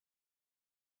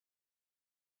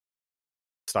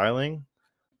styling,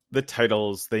 the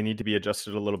titles, they need to be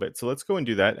adjusted a little bit. So let's go and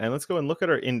do that. And let's go and look at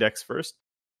our index first.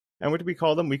 And what do we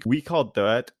call them? We called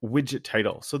that widget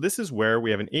title. So this is where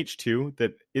we have an H2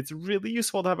 that it's really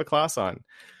useful to have a class on,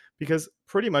 because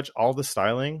pretty much all the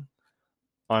styling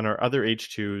on our other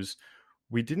H2s,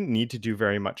 we didn't need to do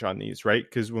very much on these, right?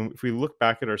 Because if we look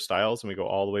back at our styles and we go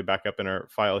all the way back up in our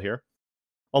file here,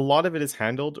 a lot of it is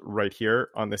handled right here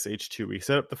on this H2. We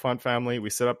set up the font family, we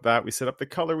set up that, we set up the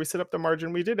color, we set up the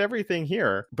margin, we did everything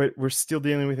here, but we're still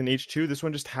dealing with an H2. This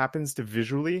one just happens to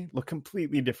visually look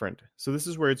completely different. So this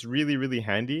is where it's really, really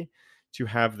handy to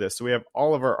have this. So we have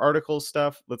all of our article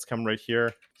stuff. Let's come right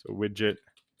here. So widget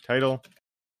title,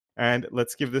 and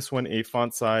let's give this one a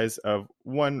font size of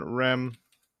 1 rem.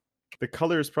 The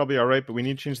color is probably all right, but we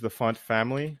need to change the font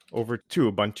family over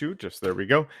to Ubuntu. Just there we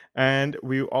go. And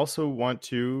we also want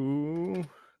to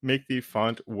make the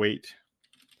font weight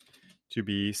to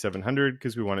be 700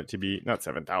 because we want it to be not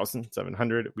 7,000,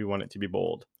 700. We want it to be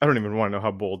bold. I don't even want to know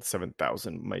how bold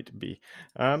 7,000 might be.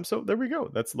 So there we go.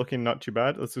 That's looking not too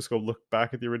bad. Let's just go look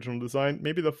back at the original design.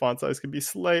 Maybe the font size could be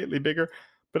slightly bigger,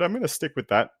 but I'm going to stick with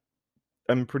that.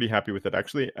 I'm pretty happy with it,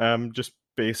 actually. Just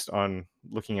based on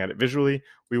looking at it visually,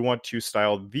 we want to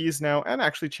style these now and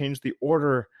actually change the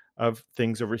order of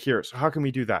things over here. So how can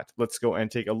we do that? Let's go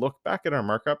and take a look back at our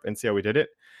markup and see how we did it.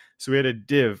 So we had a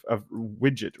div of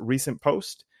widget recent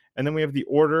post, and then we have the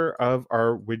order of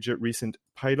our widget recent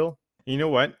title. You know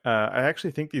what? I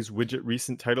actually think these widget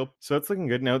recent title, so it's looking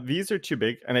good. Now, these are too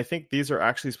big, and I think these are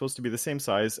actually supposed to be the same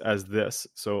size as this.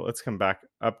 So let's come back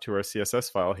up to our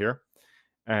CSS file here.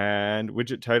 And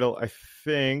widget title, I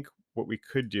think what we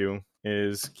could do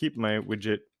is keep my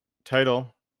widget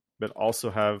title, but also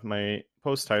have my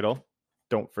post title.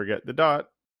 Don't forget the dot,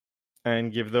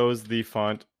 and give those the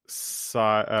font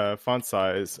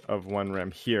size of 1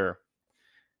 rem here.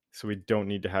 So we don't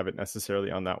need to have it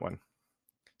necessarily on that one.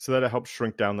 So that helps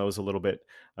shrink down those a little bit,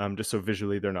 just so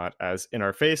visually they're not as in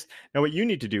our face. Now what you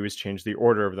need to do is change the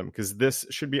order of them, because this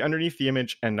should be underneath the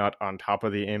image and not on top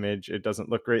of the image. It doesn't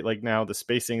look great like now. The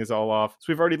spacing is all off. So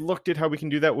we've already looked at how we can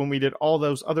do that when we did all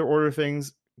those other order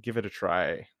things. Give it a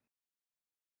try.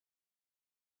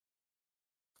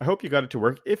 I hope you got it to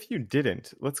work. If you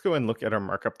didn't, let's go and look at our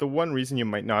markup. The one reason you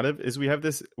might not have is we have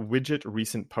this widget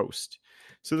recent post.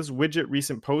 So this widget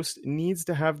recent post needs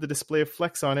to have the display of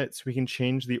flex on it so we can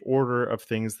change the order of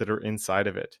things that are inside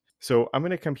of it. So I'm going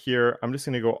to come here. I'm just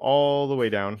going to go all the way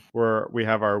down where we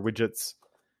have our widgets,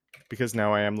 because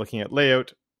now I am looking at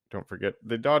layout. Don't forget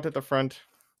the dot at the front.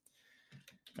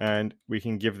 And we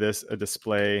can give this a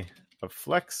display of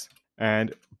flex.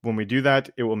 And when we do that,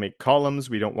 it will make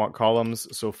columns. We don't want columns,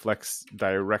 so flex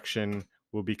direction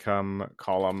will become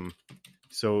column.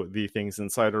 So the things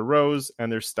inside are rows,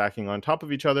 and they're stacking on top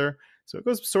of each other. So it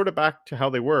goes sort of back to how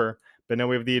they were, but now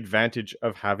we have the advantage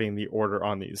of having the order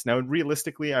on these. Now,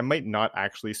 realistically, I might not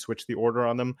actually switch the order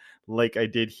on them like I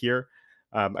did here.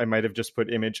 I might have just put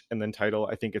image and then title.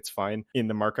 I think it's fine in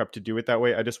the markup to do it that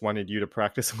way. I just wanted you to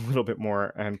practice a little bit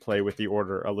more and play with the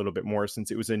order a little bit more,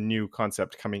 since it was a new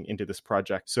concept coming into this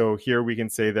project. So here we can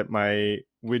say that my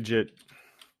widget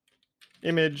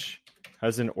image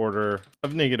has an order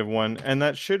of -1, and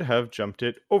that should have jumped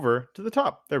it over to the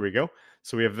top. There we go.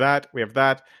 So we have that, we have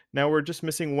that. Now we're just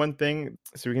missing one thing.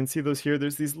 So we can see those here.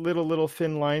 There's these little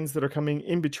thin lines that are coming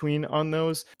in between on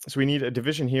those. So we need a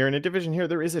division here and a division here.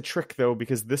 There is a trick though,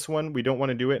 because this one, we don't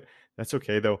want to do it. That's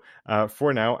okay though.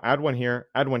 For now, add one here,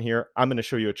 add one here. I'm going to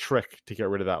show you a trick to get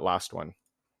rid of that last one.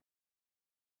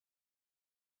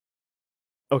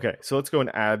 Okay, so let's go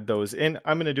and add those in.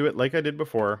 I'm going to do it like I did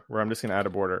before, where I'm just going to add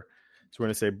a border. So we're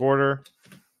going to say border,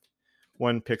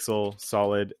 1 pixel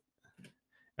solid.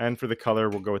 And for the color,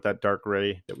 we'll go with that dark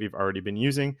gray that we've already been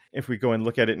using. If we go and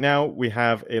look at it now, we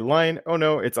have a line. Oh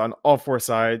no, it's on all 4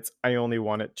 sides. I only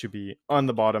want it to be on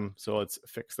the bottom. So let's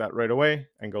fix that right away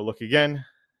and go look again.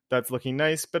 That's looking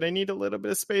nice, but I need a little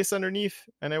bit of space underneath,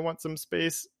 and I want some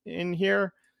space in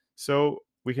here. So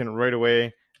we can right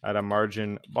away add a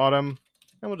margin bottom,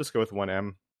 and we'll just go with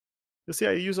 1em. You'll see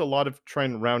I use a lot of try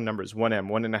and round numbers, 1em,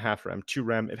 1.5 rem, 2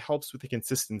 rem. It helps with the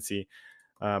consistency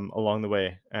along the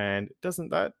way. And doesn't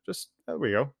that just, there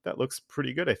we go. That looks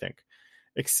pretty good, I think.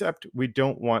 Except we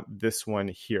don't want this one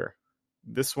here.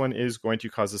 This one is going to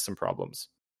cause us some problems.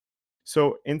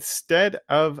 So instead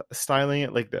of styling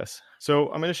it like this,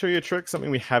 so I'm going to show you a trick, something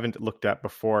we haven't looked at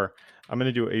before. I'm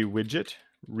going to do a widget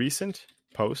recent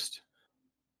post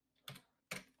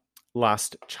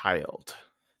last child.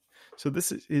 So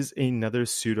this is another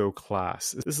pseudo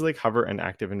class. This is like hover and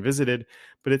active and visited,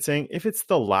 but it's saying if it's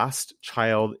the last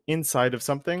child inside of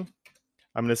something,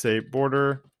 I'm going to say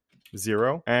border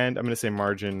 0, and I'm going to say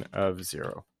margin of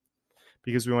 0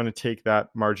 because we want to take that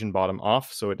margin bottom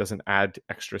off so it doesn't add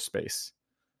extra space.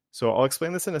 So I'll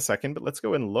explain this in a second, but let's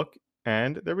go and look,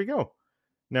 and there we go.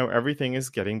 Now everything is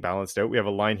getting balanced out. We have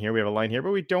a line here, we have a line here,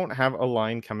 but we don't have a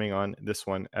line coming on this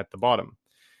one at the bottom.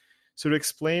 So to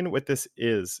explain what this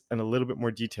is in a little bit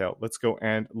more detail, let's go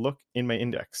and look in my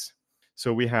index.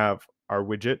 So we have our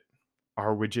widget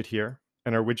here,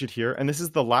 and our widget here, and this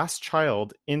is the last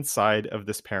child inside of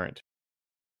this parent.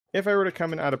 If I were to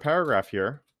come and add a paragraph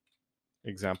here,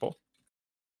 example,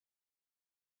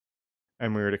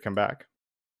 and we were to come back,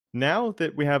 now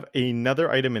that we have another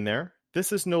item in there,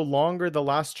 this is no longer the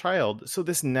last child, so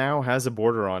this now has a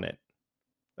border on it.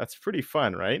 That's pretty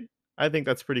fun, right? I think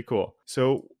that's pretty cool.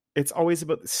 So it's always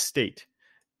about the state.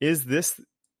 Is this,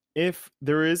 if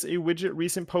there is a widget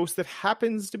recent post that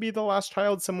happens to be the last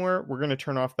child somewhere, we're going to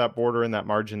turn off that border and that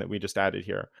margin that we just added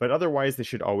here. But otherwise, they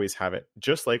should always have it,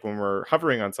 just like when we're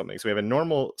hovering on something. So we have a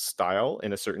normal style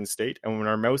in a certain state, and when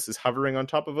our mouse is hovering on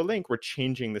top of a link, we're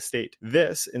changing the state.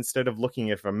 This, instead of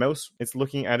looking at a mouse, it's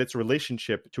looking at its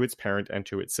relationship to its parent and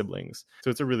to its siblings. So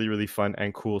it's a really, really fun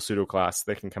and cool pseudo class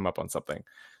that can come up on something.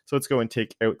 So let's go and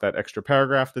take out that extra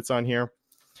paragraph that's on here.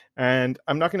 And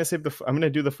I'm not going to save I'm going to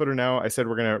do the footer now. I said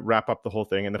we're going to wrap up the whole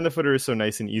thing. And the footer is so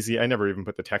nice and easy. I never even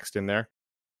put the text in there.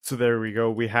 So there we go.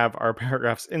 We have our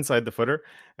paragraphs inside the footer.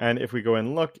 And if we go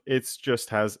and look, it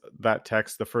just has that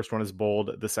text. The first one is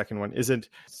bold. The second one isn't.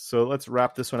 So let's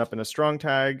wrap this one up in a strong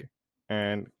tag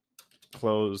and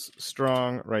close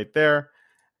strong right there.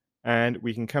 And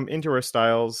we can come into our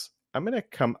styles. I'm going to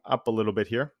come up a little bit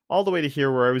here, all the way to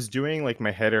here where I was doing like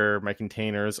my header, my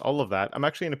containers, all of that. I'm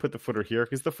actually going to put the footer here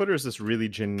because the footer is this really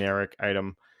generic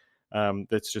item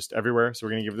that's just everywhere. So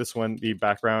we're going to give this one the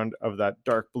background of that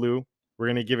dark blue. We're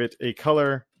going to give it a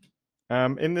color.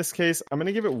 In this case, I'm going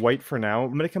to give it white for now.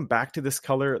 I'm going to come back to this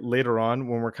color later on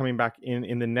when we're coming back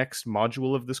in the next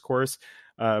module of this course,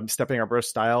 stepping up our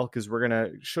style, because we're going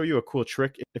to show you a cool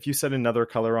trick. If you set another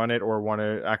color on it or want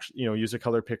to actually, use a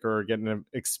color picker or get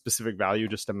a specific value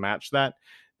just to match that,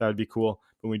 that would be cool.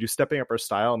 When we do stepping up our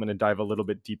style, I'm going to dive a little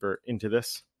bit deeper into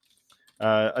this.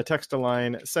 A text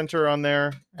align center on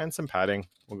there and some padding.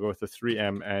 We'll go with a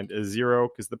 3M and a 0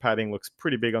 because the padding looks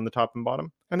pretty big on the top and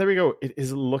bottom. And there we go. It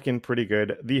is looking pretty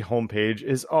good. The home page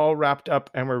is all wrapped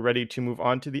up and we're ready to move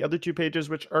on to the other two pages,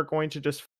 which are going to just